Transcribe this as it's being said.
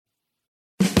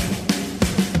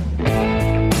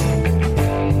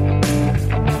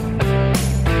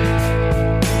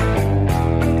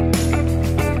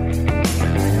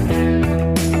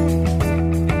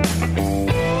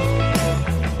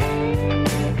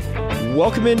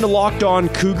Welcome into Locked On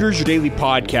Cougars, your daily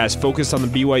podcast focused on the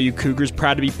BYU Cougars.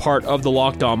 Proud to be part of the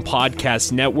Locked On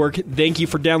Podcast Network. Thank you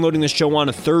for downloading the show on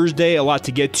a Thursday. A lot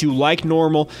to get to. Like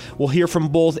normal, we'll hear from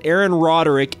both Aaron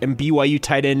Roderick and BYU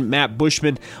tight end Matt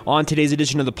Bushman on today's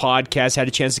edition of the podcast. Had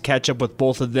a chance to catch up with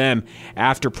both of them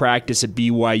after practice at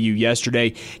BYU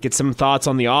yesterday. Get some thoughts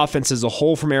on the offense as a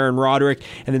whole from Aaron Roderick,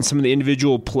 and then some of the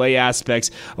individual play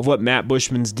aspects of what Matt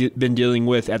Bushman's been dealing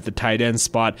with at the tight end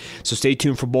spot. So stay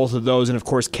tuned for both of those. And of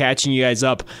course, catching you guys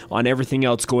up on everything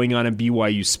else going on in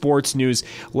BYU sports news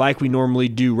like we normally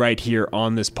do right here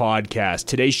on this podcast.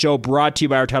 Today's show brought to you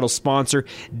by our title sponsor,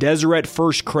 Deseret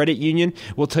First Credit Union.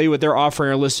 We'll tell you what they're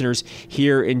offering our listeners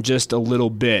here in just a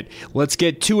little bit. Let's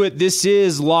get to it. This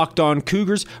is Locked On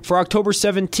Cougars for October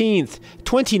 17th,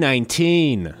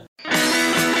 2019.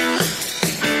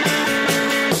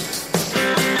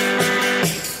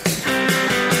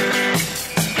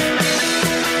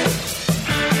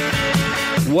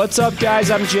 What's up,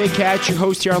 guys? I'm Jay Katz, your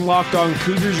host here on Locked On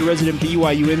Cougars, your resident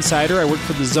BYU insider. I work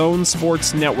for the Zone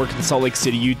Sports Network in Salt Lake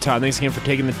City, Utah. Thanks again for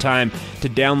taking the time to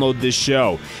download this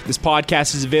show. This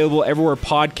podcast is available everywhere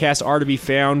podcasts are to be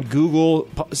found: Google,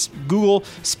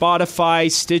 Spotify,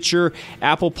 Stitcher,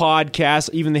 Apple Podcasts,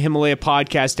 even the Himalaya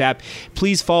Podcast app.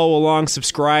 Please follow along,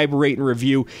 subscribe, rate, and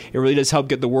review. It really does help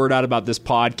get the word out about this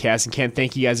podcast, and can't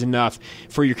thank you guys enough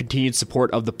for your continued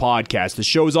support of the podcast. The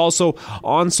show is also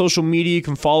on social media. You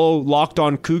can follow Locked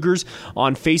On Cougars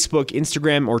on Facebook,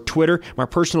 Instagram, or Twitter. My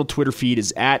personal Twitter feed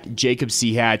is at Jacob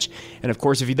C. Hatch. And of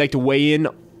course, if you'd like to weigh in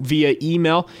via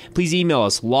email, please email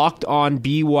us,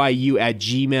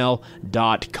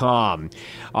 lockedonbyu@gmail.com.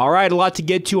 All right, a lot to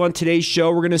get to on today's show.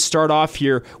 We're going to start off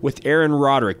here with Aaron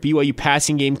Roderick, BYU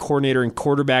passing game coordinator and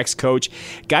quarterbacks coach,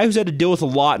 guy who's had to deal with a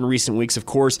lot in recent weeks, of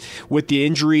course, with the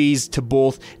injuries to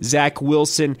both Zach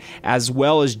Wilson as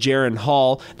well as Jaren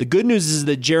Hall. The good news is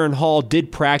that Jaren Hall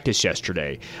did practice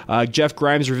yesterday. Jeff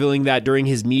Grimes revealing that during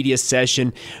his media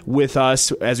session with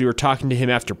us as we were talking to him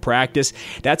after practice.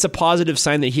 That's a positive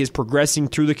sign that he is progressing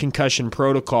through the concussion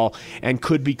protocol and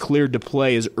could be cleared to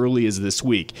play as early as this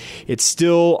week. It's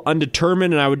still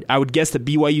undetermined, and I would guess that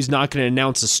BYU's not going to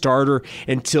announce a starter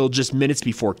until just minutes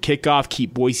before kickoff.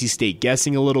 Keep Boise State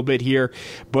guessing a little bit here.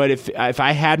 But if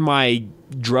I had my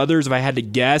druthers, if I had to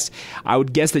guess, I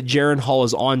would guess that Jaren Hall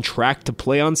is on track to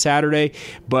play on Saturday,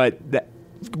 but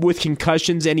with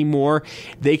concussions anymore,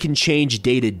 they can change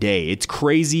day to day. It's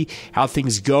crazy how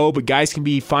things go, but guys can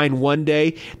be fine one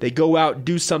day, they go out,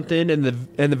 do something, and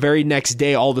the very next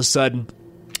day, all of a sudden,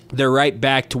 they're right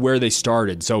back to where they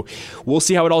started. So we'll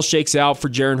see how it all shakes out for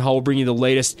Jaren Hall. We'll bring you the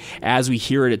latest as we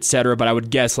hear it, etc. But I would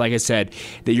guess, like I said,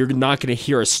 that you're not going to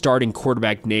hear a starting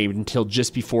quarterback named until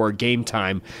just before game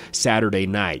time Saturday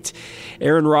night.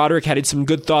 Aaron Roderick had some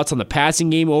good thoughts on the passing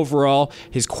game overall,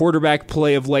 his quarterback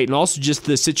play of late, and also just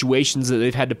the situations that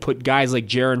they've had to put guys like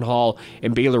Jaren Hall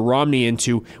and Baylor Romney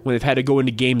into when they've had to go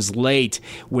into games late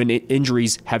when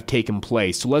injuries have taken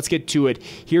place. So let's get to it.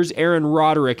 Here's Aaron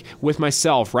Roderick with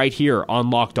myself right here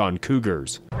on Locked On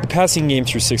Cougars. The passing game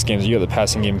through 6 games, you have the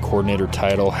passing game coordinator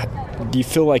title. Do you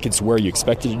feel like it's where you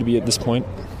expected it to be at this point?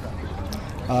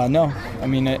 No. I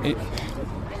mean,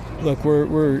 look,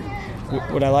 we're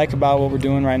what I like about what we're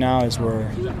doing right now is we're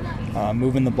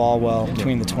moving the ball well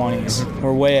between the 20s.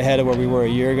 We're way ahead of where we were a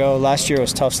year ago. Last year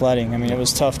was tough sledding. I mean, it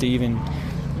was tough to even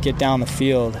get down the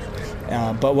field.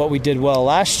 But what we did well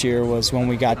last year was when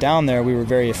we got down there, we were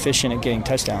very efficient at getting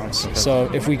touchdowns.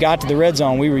 So if we got to the red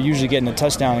zone, we were usually getting a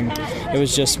touchdown, and it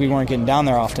was just we weren't getting down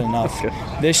there often enough.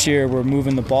 This year, we're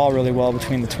moving the ball really well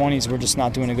between the 20s. We're just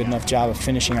not doing a good enough job of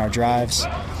finishing our drives.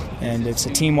 And it's a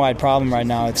team-wide problem right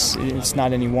now. It's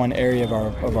not any one area of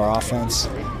our offense.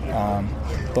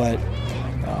 But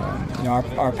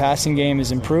our passing game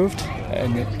is improved,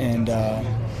 and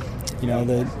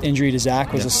the injury to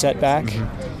Zach was a setback.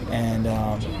 And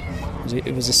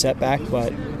it was a setback,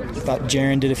 but I thought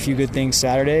Jaren did a few good things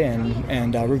Saturday,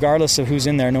 and regardless of who's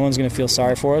in there, no one's going to feel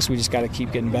sorry for us. We just got to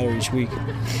keep getting better each week.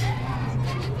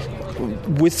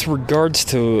 With regards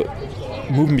to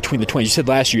moving between the 20s, you said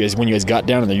last year when you guys got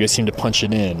down in there, you guys seemed to punch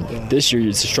it in. Yeah. This year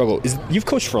it's a struggle. You've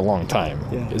coached for a long time.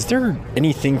 Yeah. Is there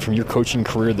anything from your coaching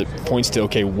career that points to,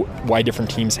 why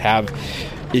different teams have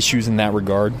issues in that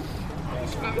regard?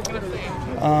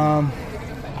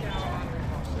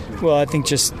 Well, I think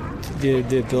just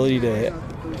the ability to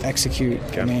execute.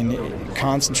 I mean,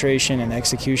 concentration and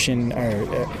execution are,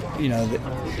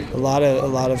 a lot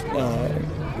of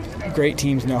great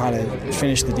teams know how to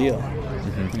finish the deal.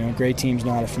 Mm-hmm. Great teams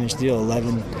know how to finish the deal.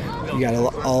 11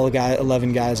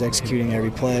 guys executing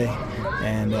every play,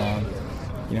 and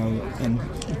and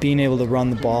being able to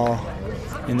run the ball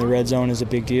in the red zone is a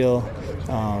big deal.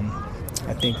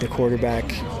 I think the quarterback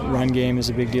run game is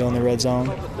a big deal in the red zone.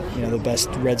 You know, the best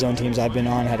red zone teams I've been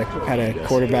on had a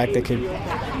quarterback that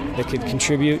could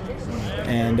contribute,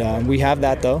 and we have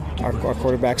that though. Our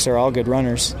quarterbacks are all good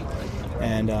runners,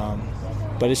 and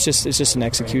but it's just an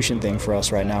execution thing for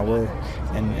us right now.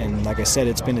 And like I said,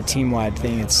 it's been a team-wide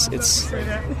thing.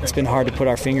 It's been hard to put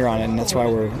our finger on it, and that's why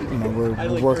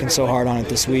we're working so hard on it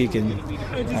this week.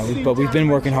 But we've been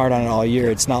working hard on it all year.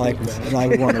 It's not like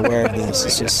we weren't aware of this.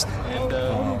 It's just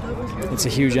it's a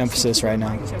huge emphasis right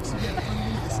now.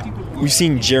 We've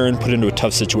seen Jaron put into a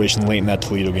tough situation late in that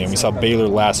Toledo game. We saw Baylor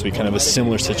last week, kind of a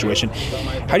similar situation.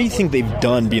 How do you think they've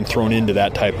done being thrown into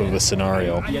that type of a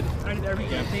scenario?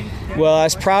 Well, I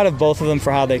was proud of both of them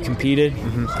for how they competed.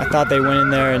 I thought they went in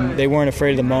there and they weren't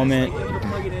afraid of the moment.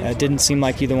 It didn't seem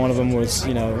like either one of them was,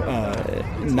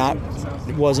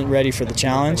 wasn't ready for the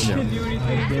challenge.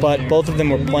 But both of them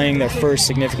were playing their first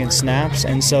significant snaps,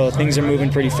 and so things are moving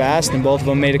pretty fast. And both of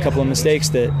them made a couple of mistakes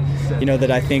that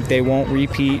I think they won't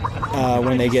repeat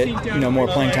when they get more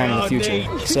playing time in the future.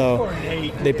 So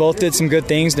they both did some good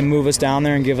things to move us down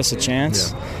there and give us a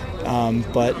chance.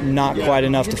 But not quite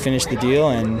enough to finish the deal,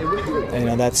 and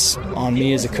that's on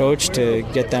me as a coach to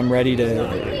get them ready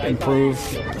to improve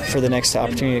for the next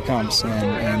opportunity that comes.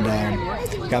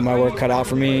 And got my work cut out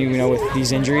for me, with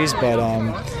these injuries, but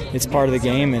it's part of the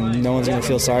game, and no one's going to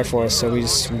feel sorry for us, so we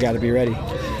got to be ready.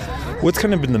 What's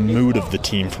kind of been the mood of the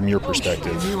team from your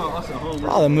perspective?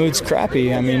 Oh, the mood's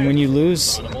crappy. I mean, when you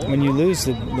lose,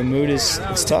 the mood is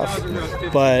tough.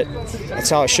 But that's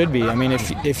how it should be. I mean,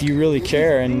 if you really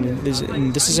care, and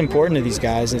this is important to these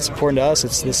guys, it's important to us.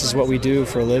 This is what we do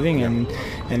for a living, and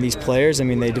these players, I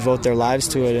mean, they devote their lives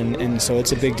to it, and so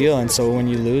it's a big deal. And so when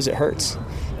you lose, it hurts.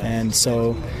 And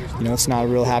so, it's not a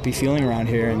real happy feeling around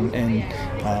here.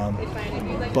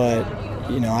 But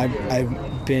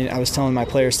I was telling my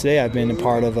players today, I've been a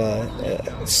part of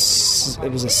it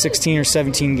was a 16 or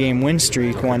 17 game win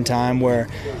streak one time where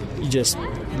you just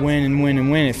win and win and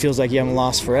win. It feels like you haven't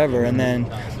lost forever. And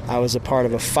then I was a part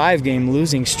of a 5-game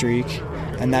losing streak,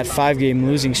 and that 5-game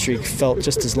losing streak felt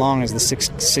just as long as the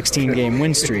 16 game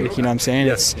win streak. You know what I'm saying?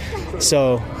 Yes.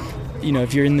 So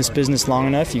if you're in this business long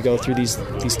enough, you go through these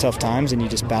tough times and you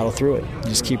just battle through it. You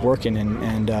just keep working,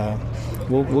 and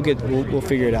we'll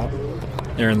figure it out.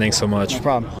 Aaron, thanks so much. No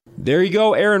problem. There you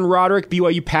go, Aaron Roderick,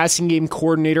 BYU passing game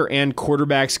coordinator and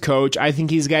quarterbacks coach. I think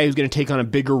he's a guy who's going to take on a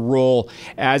bigger role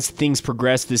as things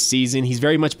progress this season. He's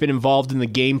very much been involved in the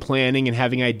game planning and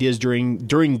having ideas during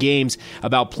games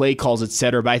about play calls,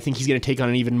 etc. But I think he's going to take on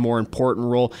an even more important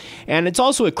role. And it's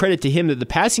also a credit to him that the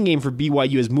passing game for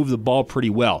BYU has moved the ball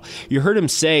pretty well. You heard him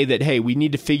say that, hey, we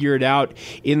need to figure it out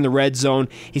in the red zone.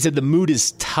 He said the mood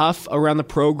is tough around the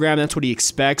program. That's what he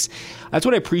expects. That's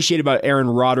what I appreciate about Aaron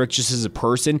Roderick just as a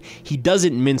person. He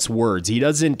doesn't mince words. He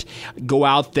doesn't go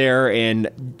out there and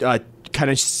kind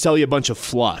of sell you a bunch of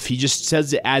fluff. He just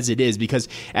says it as it is, because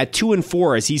at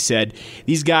 2-4, as he said,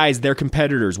 these guys, they're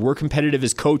competitors. We're competitive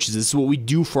as coaches. This is what we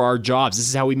do for our jobs. This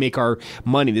is how we make our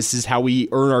money. This is how we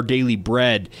earn our daily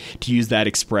bread, to use that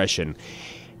expression.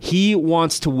 He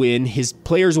wants to win. His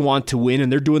players want to win,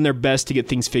 and they're doing their best to get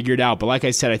things figured out. But like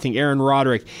I said, I think Aaron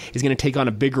Roderick is going to take on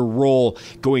a bigger role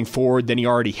going forward than he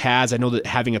already has. I know that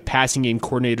having a passing game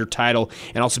coordinator title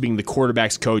and also being the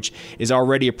quarterback's coach is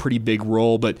already a pretty big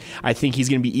role, but I think he's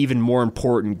going to be even more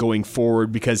important going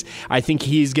forward, because I think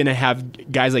he's going to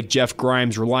have guys like Jeff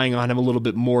Grimes relying on him a little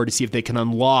bit more to see if they can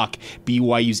unlock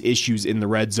BYU's issues in the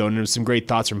red zone. And there was some great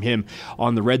thoughts from him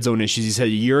on the red zone issues. He said a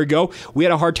year ago, we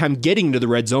had a hard time getting to the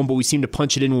red zone, but we seemed to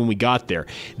punch it in when we got there.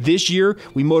 This year,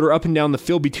 we motor up and down the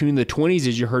field between the 20s,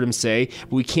 as you heard him say,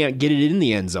 but we can't get it in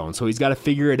the end zone. So he's got to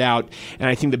figure it out, and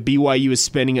I think that BYU is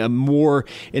spending an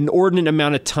inordinate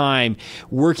amount of time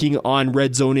working on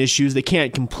red zone issues. They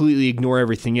can't completely ignore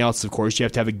everything else, of course. You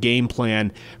have to have a game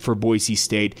plan for Boise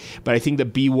State, but I think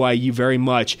that BYU very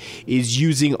much is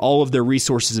using all of their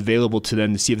resources available to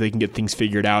them to see if they can get things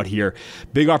figured out here.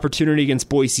 Big opportunity against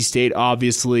Boise State,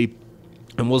 obviously,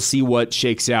 and we'll see what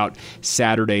shakes out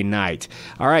Saturday night.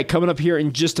 All right, coming up here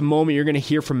in just a moment, you're going to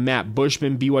hear from Matt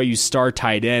Bushman, BYU's star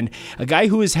tight end, a guy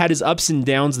who has had his ups and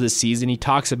downs this season. He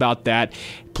talks about that,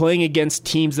 playing against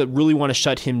teams that really want to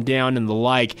shut him down and the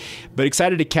like, but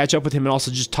excited to catch up with him and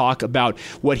also just talk about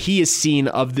what he has seen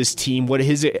of this team, what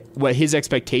his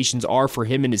expectations are for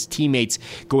him and his teammates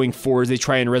going forward as they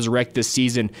try and resurrect this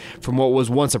season from what was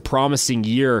once a promising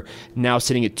year, now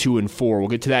sitting at 2-4. We'll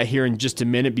get to that here in just a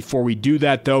minute. Before we do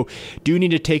that, though, do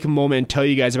need to take a moment and tell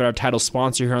you guys about our title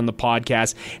sponsor here on the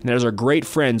podcast, and that is our great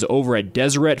friends over at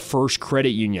Deseret First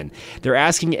Credit Union. They're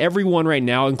asking everyone right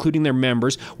now, including their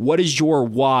members, what is your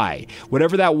why.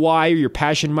 Whatever that why or your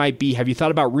passion might be, have you thought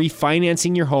about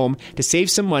refinancing your home to save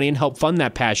some money and help fund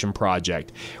that passion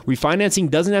project?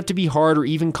 Refinancing doesn't have to be hard or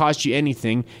even cost you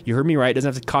anything. You heard me right. It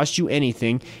doesn't have to cost you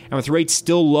anything. And with rates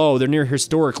still low, they're near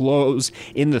historic lows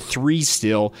in the 3s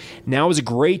still. Now is a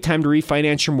great time to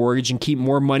refinance your mortgage and keep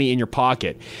more money in your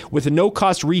pocket. With a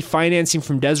no-cost refinancing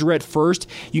from Deseret First,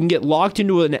 you can get locked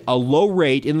into a low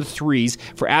rate in the 3s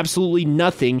for absolutely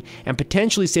nothing and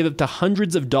potentially save up to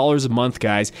hundreds of dollars a month,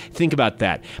 guys. Think about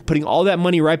that. Putting all that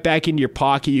money right back into your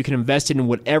pocket, you can invest it in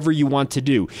whatever you want to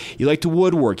do. You like to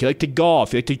woodwork, you like to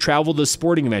golf, you like to travel to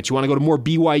sporting events, you want to go to more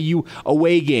BYU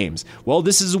away games. Well,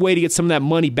 this is a way to get some of that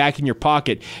money back in your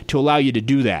pocket to allow you to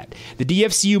do that. The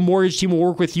DFCU mortgage team will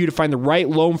work with you to find the right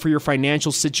loan for your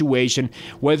financial situation.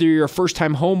 Whether you're a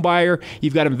first-time home buyer,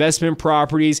 you've got investment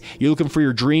properties, you're looking for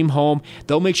your dream home,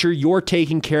 they'll make sure you're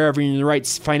taken care of and you're in the right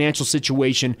financial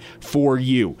situation for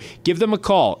you. Give them a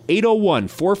call,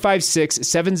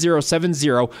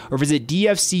 801-456-7070, or visit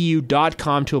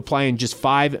dfcu.com to apply in just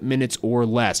 5 minutes or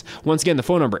less. Once again, the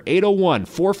phone number,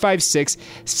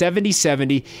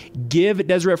 801-456-7070. Give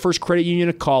Deseret First Credit Union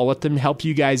a call. Let them help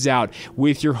you guys out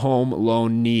with your home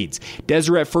loan needs.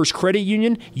 Deseret First Credit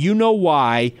Union, you know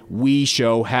why, we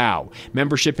show how.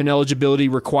 Membership and eligibility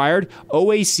required.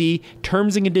 OAC,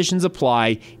 terms and conditions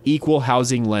apply. Equal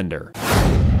housing lender.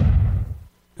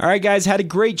 All right, guys, had a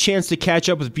great chance to catch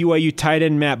up with BYU tight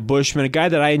end Matt Bushman, a guy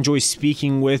that I enjoy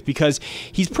speaking with because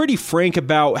he's pretty frank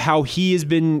about how he has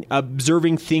been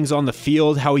observing things on the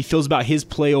field, how he feels about his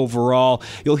play overall.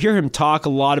 You'll hear him talk a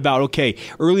lot about, okay,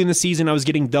 early in the season I was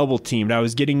getting double-teamed. I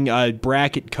was getting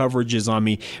bracket coverages on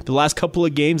me. The last couple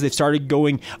of games, they've started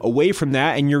going away from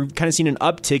that, and you're kind of seeing an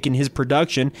uptick in his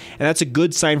production, and that's a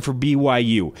good sign for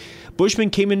BYU. Bushman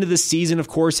came into the season, of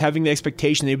course, having the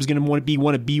expectation that he was going to want to be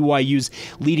one of BYU's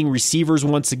leading receivers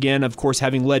once again, of course,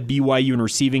 having led BYU in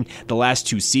receiving the last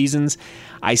 2 seasons.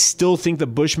 I still think that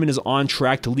Bushman is on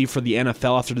track to leave for the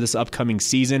NFL after this upcoming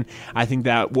season. I think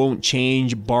that won't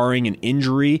change barring an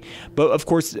injury. But, of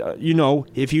course,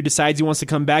 if he decides he wants to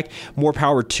come back, more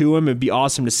power to him. It'd be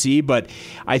awesome to see. But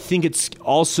I think it's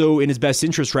also in his best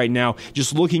interest right now,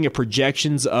 just looking at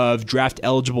projections of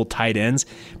draft-eligible tight ends,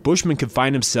 Bushman could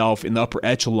find himself in the upper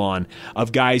echelon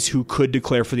of guys who could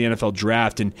declare for the NFL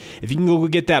draft. And if you can go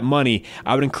get that money,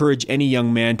 I would encourage any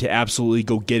young man to absolutely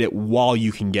go get it while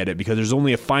you can get it, because there's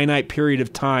only a finite period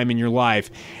of time in your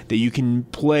life that you can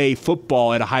play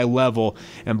football at a high level,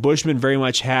 and Bushman very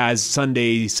much has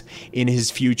Sundays in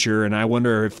his future, and I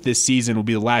wonder if this season will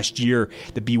be the last year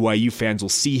that BYU fans will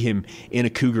see him in a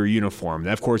Cougar uniform.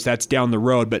 Of course, that's down the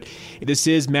road, but this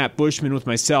is Matt Bushman with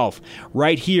myself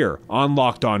right here on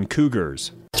Locked On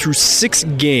Cougars. Through 6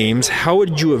 games, how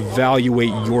would you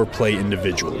evaluate your play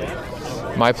individually?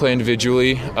 My play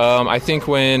individually? I think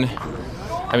I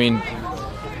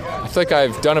feel like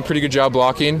I've done a pretty good job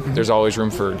blocking. There's always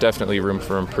definitely room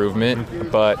for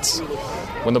improvement. But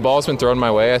when the ball's been thrown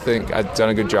my way, I think I've done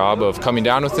a good job of coming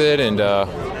down with it. And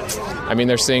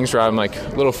there's things where I'm like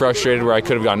a little frustrated where I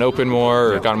could have gotten open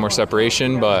more or gotten more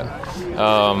separation. But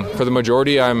for the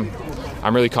majority, I'm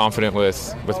really confident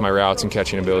with my routes and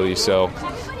catching ability. So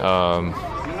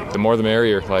the more the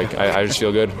merrier. Like I just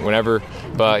feel good whenever.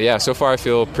 But yeah, so far I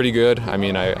feel pretty good.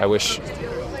 I wish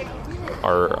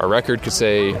our record could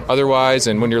say otherwise,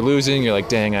 and when you're losing, you're like,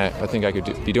 dang, I think I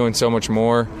could be doing so much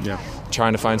more,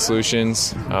 trying to find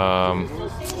solutions.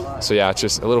 So yeah, it's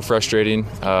just a little frustrating,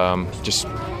 just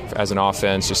as an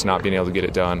offense, just not being able to get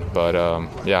it done. But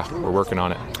yeah, we're working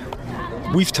on it.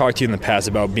 We've talked to you in the past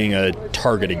about being a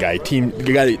targeted guy,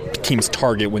 team's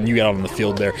target when you get out on the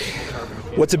field there.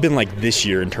 What's it been like this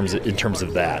year in terms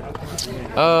of that?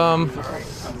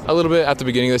 A little bit at the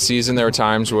beginning of the season. There were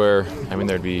times where,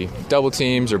 there'd be double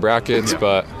teams or brackets,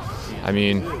 but, I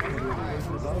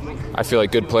feel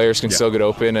like good players can still get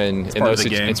open, and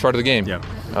it's part of the game. Yeah.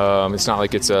 It's not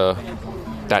like it's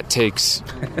that takes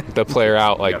the player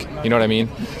out, you know what I mean?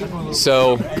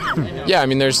 So, yeah,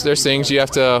 there's things you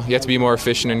have to be more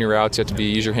efficient in your routes. You have to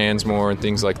use your hands more and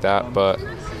things like that. But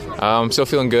I'm still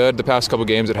feeling good. The past couple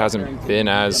games, it hasn't been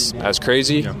as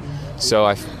crazy. Yeah.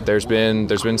 So there's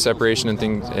been separation and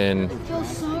things and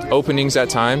openings at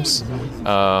times.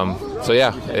 So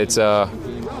yeah, it's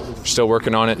still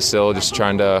working on it. Still just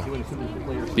trying to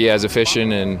be as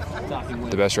efficient and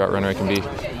the best route runner I can be.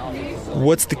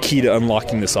 What's the key to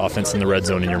unlocking this offense in the red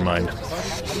zone in your mind?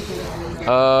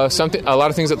 A lot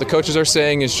of things that the coaches are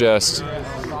saying is just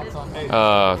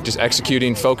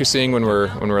executing, focusing when we're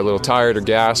a little tired or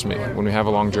gassed, when we have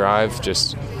a long drive.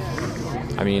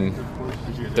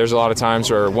 There's a lot of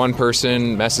times where one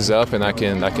person messes up and that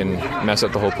can mess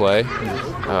up the whole play.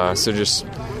 So just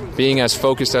being as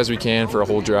focused as we can for a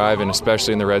whole drive, and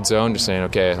especially in the red zone, just saying,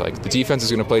 okay, like the defense is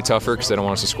going to play tougher because they don't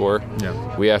want us to score.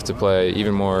 Yeah. We have to play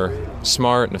even more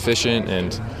smart and efficient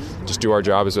and just do our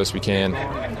job as best we can.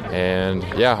 And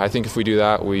yeah, I think if we do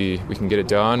that, we can get it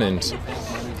done. And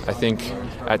I think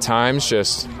at times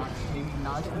there's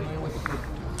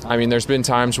been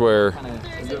times where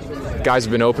guys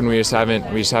have been open, we just haven't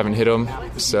hit them.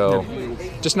 So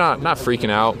just not freaking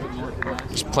out,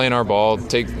 just playing our ball,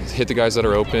 hit the guys that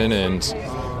are open, and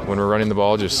when we're running the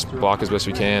ball, just block as best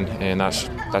we can, and that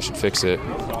should fix it.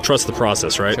 Trust the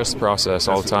process, right? Trust the process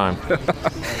all the time.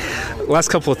 Last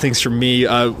couple of things from me.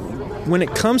 When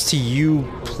it comes to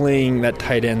you playing that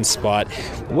tight end spot,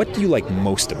 what do you like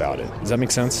most about it? Does that make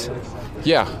sense?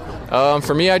 Yeah.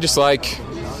 For me, I just like,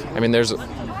 there's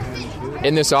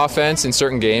in this offense, in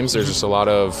certain games, there's just a lot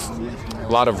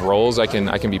of roles I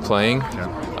can be playing.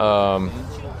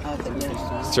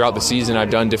 Throughout the season, I've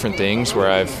done different things where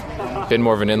I've been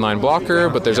more of an inline blocker,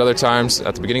 but there's other times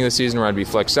at the beginning of the season where I'd be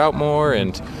flexed out more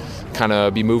and kind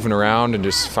of be moving around and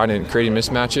just creating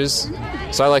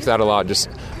mismatches. So I like that a lot, just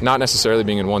not necessarily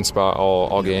being in one spot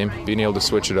all game, being able to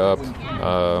switch it up,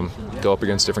 go up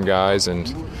against different guys,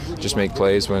 and just make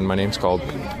plays when my name's called.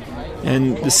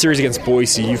 And the series against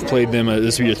Boise, you've played them,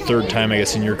 this will be your third time, I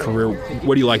guess, in your career.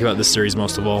 What do you like about this series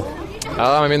most of all?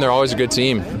 They're always a good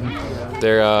team.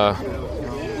 They're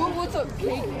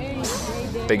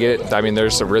they get it. They're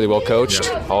just really well coached,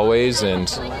 always, and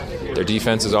their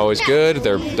defense is always good.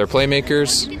 They're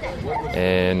playmakers,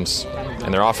 and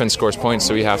their offense scores points.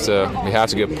 So we have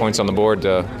to get points on the board.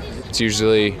 It's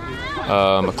usually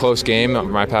a close game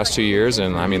my past 2 years,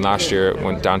 and last year it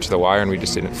went down to the wire and we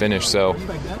just didn't finish. So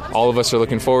all of us are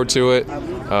looking forward to it.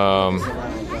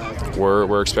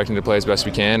 We're expecting to play as best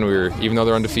we can. Even though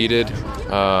they're undefeated,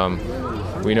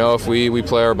 we know if we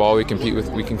play our ball, we can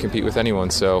compete with anyone.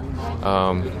 So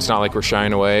it's not like we're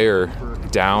shying away or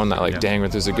down. That dang,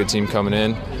 there's a good team coming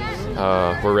in.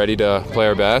 We're ready to play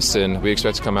our best, and we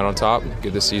expect to come out on top,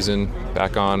 get this season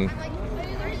back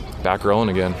rolling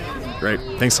again. Great.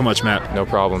 Thanks so much, Matt. No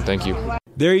problem. Thank you.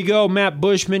 There you go, Matt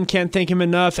Bushman. Can't thank him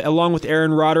enough, along with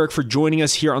Aaron Roderick, for joining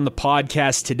us here on the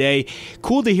podcast today.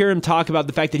 Cool to hear him talk about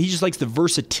the fact that he just likes the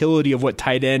versatility of what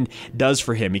tight end does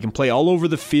for him. He can play all over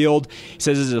the field. He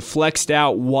says as a flexed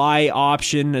out Y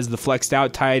option, as the flexed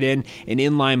out tight end, an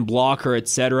inline blocker,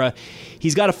 etc.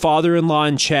 He's got a father-in-law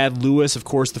in Chad Lewis, of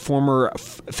course, the former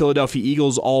Philadelphia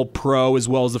Eagles All-Pro, as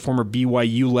well as the former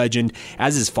BYU legend,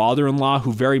 as his father-in-law,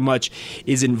 who very much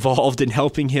is involved in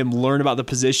helping him learn about the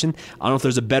position. I don't know if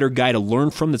there's a better guy to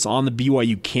learn from that's on the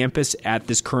BYU campus at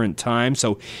this current time.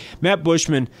 So Matt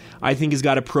Bushman, I think, has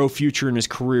got a pro future in his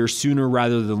career sooner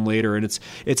rather than later, and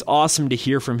it's awesome to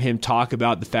hear from him talk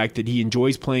about the fact that he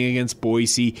enjoys playing against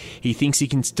Boise. He thinks he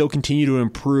can still continue to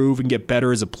improve and get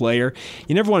better as a player.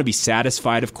 You never want to be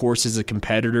satisfied, of course, as a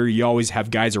competitor. You always have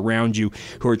guys around you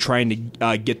who are trying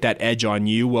to get that edge on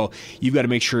you. Well, you've got to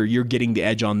make sure you're getting the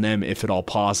edge on them if at all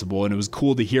possible, and it was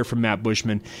cool to hear from Matt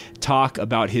Bushman talk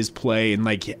about his play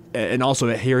and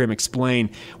also hear him explain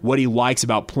what he likes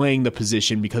about playing the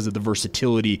position because of the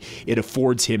versatility it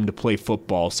affords him to play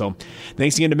football. So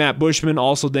thanks again to Matt Bushman.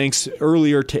 Also thanks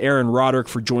earlier to Aaron Roderick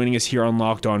for joining us here on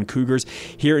Locked On Cougars.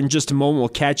 Here in just a moment, we'll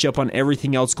catch up on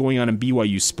everything else going on in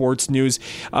BYU sports news.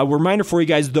 A reminder for you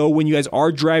guys, though, when you guys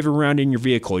are driving around in your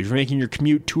vehicle, if you're making your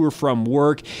commute to or from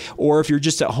work, or if you're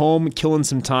just at home killing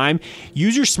some time,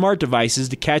 use your smart devices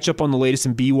to catch up on the latest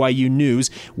in BYU news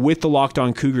with the Locked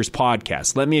On Cougars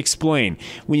podcast. Let me explain.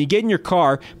 When you get in your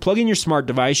car, plug in your smart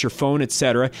device, your phone,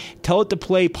 etc. Tell it to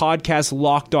play podcast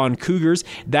Locked On Cougars.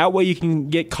 That way you can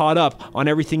get caught up on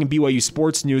everything in BYU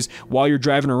sports news while you're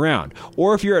driving around.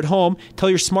 Or if you're at home, tell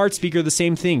your smart speaker the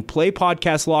same thing. Play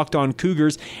podcast Locked On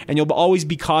Cougars, and you'll always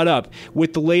be caught up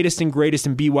with the latest and greatest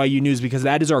in BYU news, because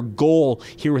that is our goal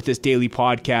here with this daily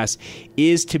podcast,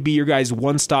 is to be your guys'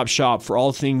 one-stop shop for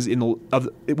all things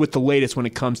with the latest when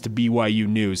it comes to BYU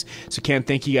news. So can't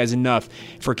thank you guys enough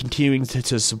for continuing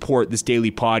to support this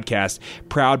daily podcast.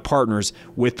 Proud partners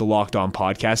with the Locked On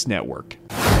Podcast Network.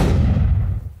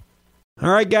 All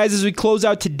right, guys, as we close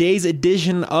out today's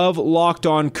edition of Locked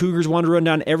On Cougars, want to run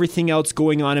down everything else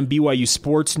going on in BYU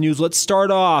sports news. Let's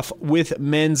start off with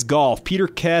men's golf. Peter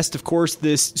Kest, of course,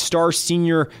 this star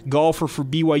senior golfer for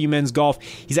BYU men's golf.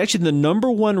 He's actually the number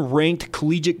one ranked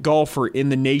collegiate golfer in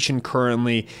the nation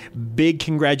currently. Big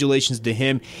congratulations to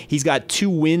him. He's got 2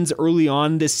 wins early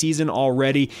on this season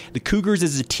already. The Cougars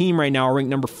as a team right now are ranked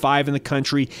number 5 in the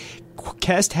country.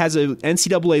 Kest has an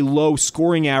NCAA low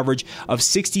scoring average of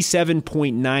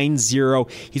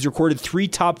 67.90. He's recorded 3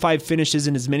 top 5 finishes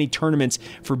in as many tournaments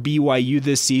for BYU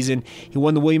this season. He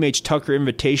won the William H. Tucker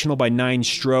Invitational by 9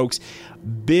 strokes.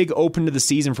 Big open to the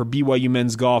season for BYU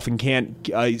men's golf, and can't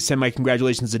send my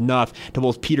congratulations enough to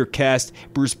both Peter Kest,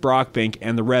 Bruce Brockbank,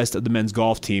 and the rest of the men's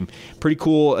golf team. Pretty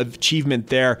cool achievement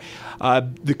there.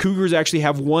 The Cougars actually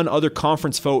have one other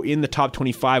conference foe in the top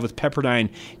 25, with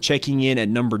Pepperdine checking in at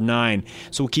number 9.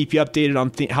 So we'll keep you updated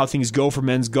on how things go for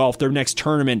men's golf. Their next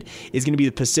tournament is going to be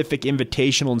the Pacific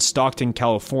Invitational in Stockton,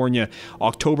 California,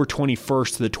 October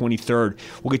 21st to the 23rd.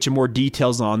 We'll get you more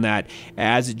details on that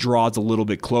as it draws a little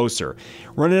bit closer.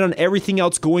 Running on everything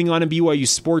else going on in BYU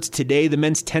sports today, the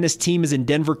men's tennis team is in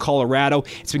Denver, Colorado.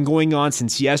 It's been going on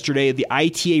since yesterday. The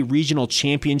ITA Regional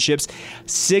Championships.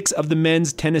 6 of the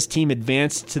men's tennis team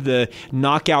advanced to the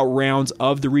knockout rounds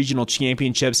of the regional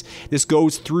championships. This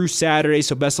goes through Saturday,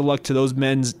 so best of luck to those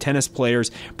men's tennis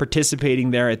players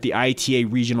participating there at the ITA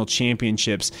Regional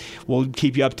Championships. We'll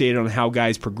keep you updated on how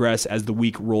guys progress as the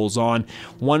week rolls on.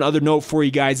 One other note for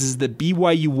you guys is that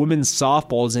BYU women's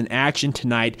softball is in action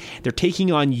tonight. They're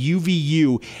taking on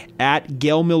UVU at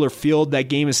Gail Miller Field. That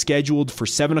game is scheduled for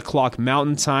 7 o'clock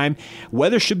Mountain Time.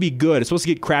 Weather should be good. It's supposed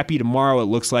to get crappy tomorrow, it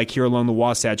looks like, here along the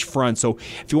Wasatch Front. So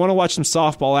if you want to watch some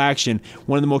softball action,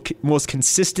 one of the most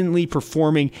consistently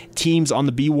performing teams on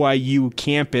the BYU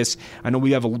campus, I know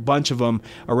we have a bunch of them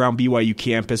around BYU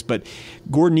campus, but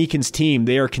Gordon Eakin's team,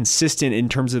 they are consistent in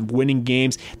terms of winning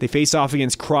games. They face off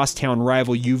against crosstown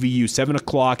rival UVU, 7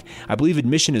 o'clock. I believe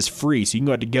admission is free, so you can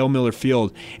go out to Gail Miller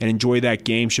Field and enjoy that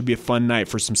game. Should be a fun night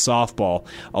for some softball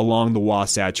along the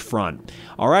Wasatch Front.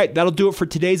 All right, that'll do it for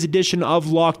today's edition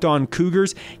of Locked On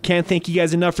Cougars. Can't thank you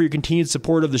guys enough for your continued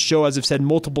support of the show, as I've said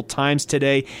multiple times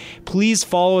today. Please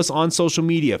follow us on social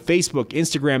media, Facebook,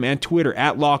 Instagram, and Twitter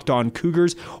at Locked On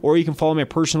Cougars, or you can follow my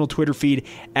personal Twitter feed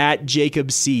at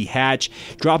Jacob C. Hatch.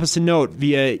 Drop us a note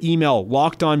via email,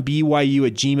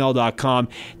 lockedonbyu@gmail.com.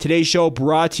 Today's show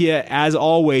brought to you, as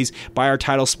always, by our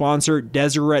title sponsor,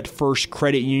 Deseret First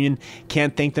Credit Union.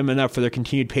 Can't thank them enough for their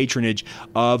continued patronage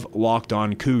of Locked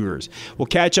On Cougars. We'll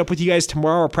catch up with you guys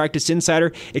tomorrow. Our Practice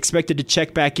Insider expected to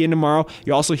check back in tomorrow.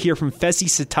 You'll also hear from Fesi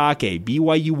Satake,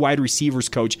 BYU wide receivers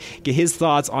coach, get his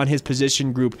thoughts on his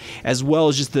position group, as well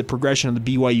as just the progression of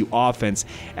the BYU offense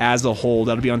as a whole.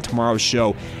 That'll be on tomorrow's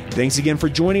show. Thanks again for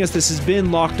joining us. This has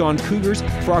been Locked On Cougars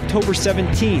for October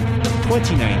 17th,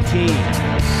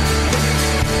 2019.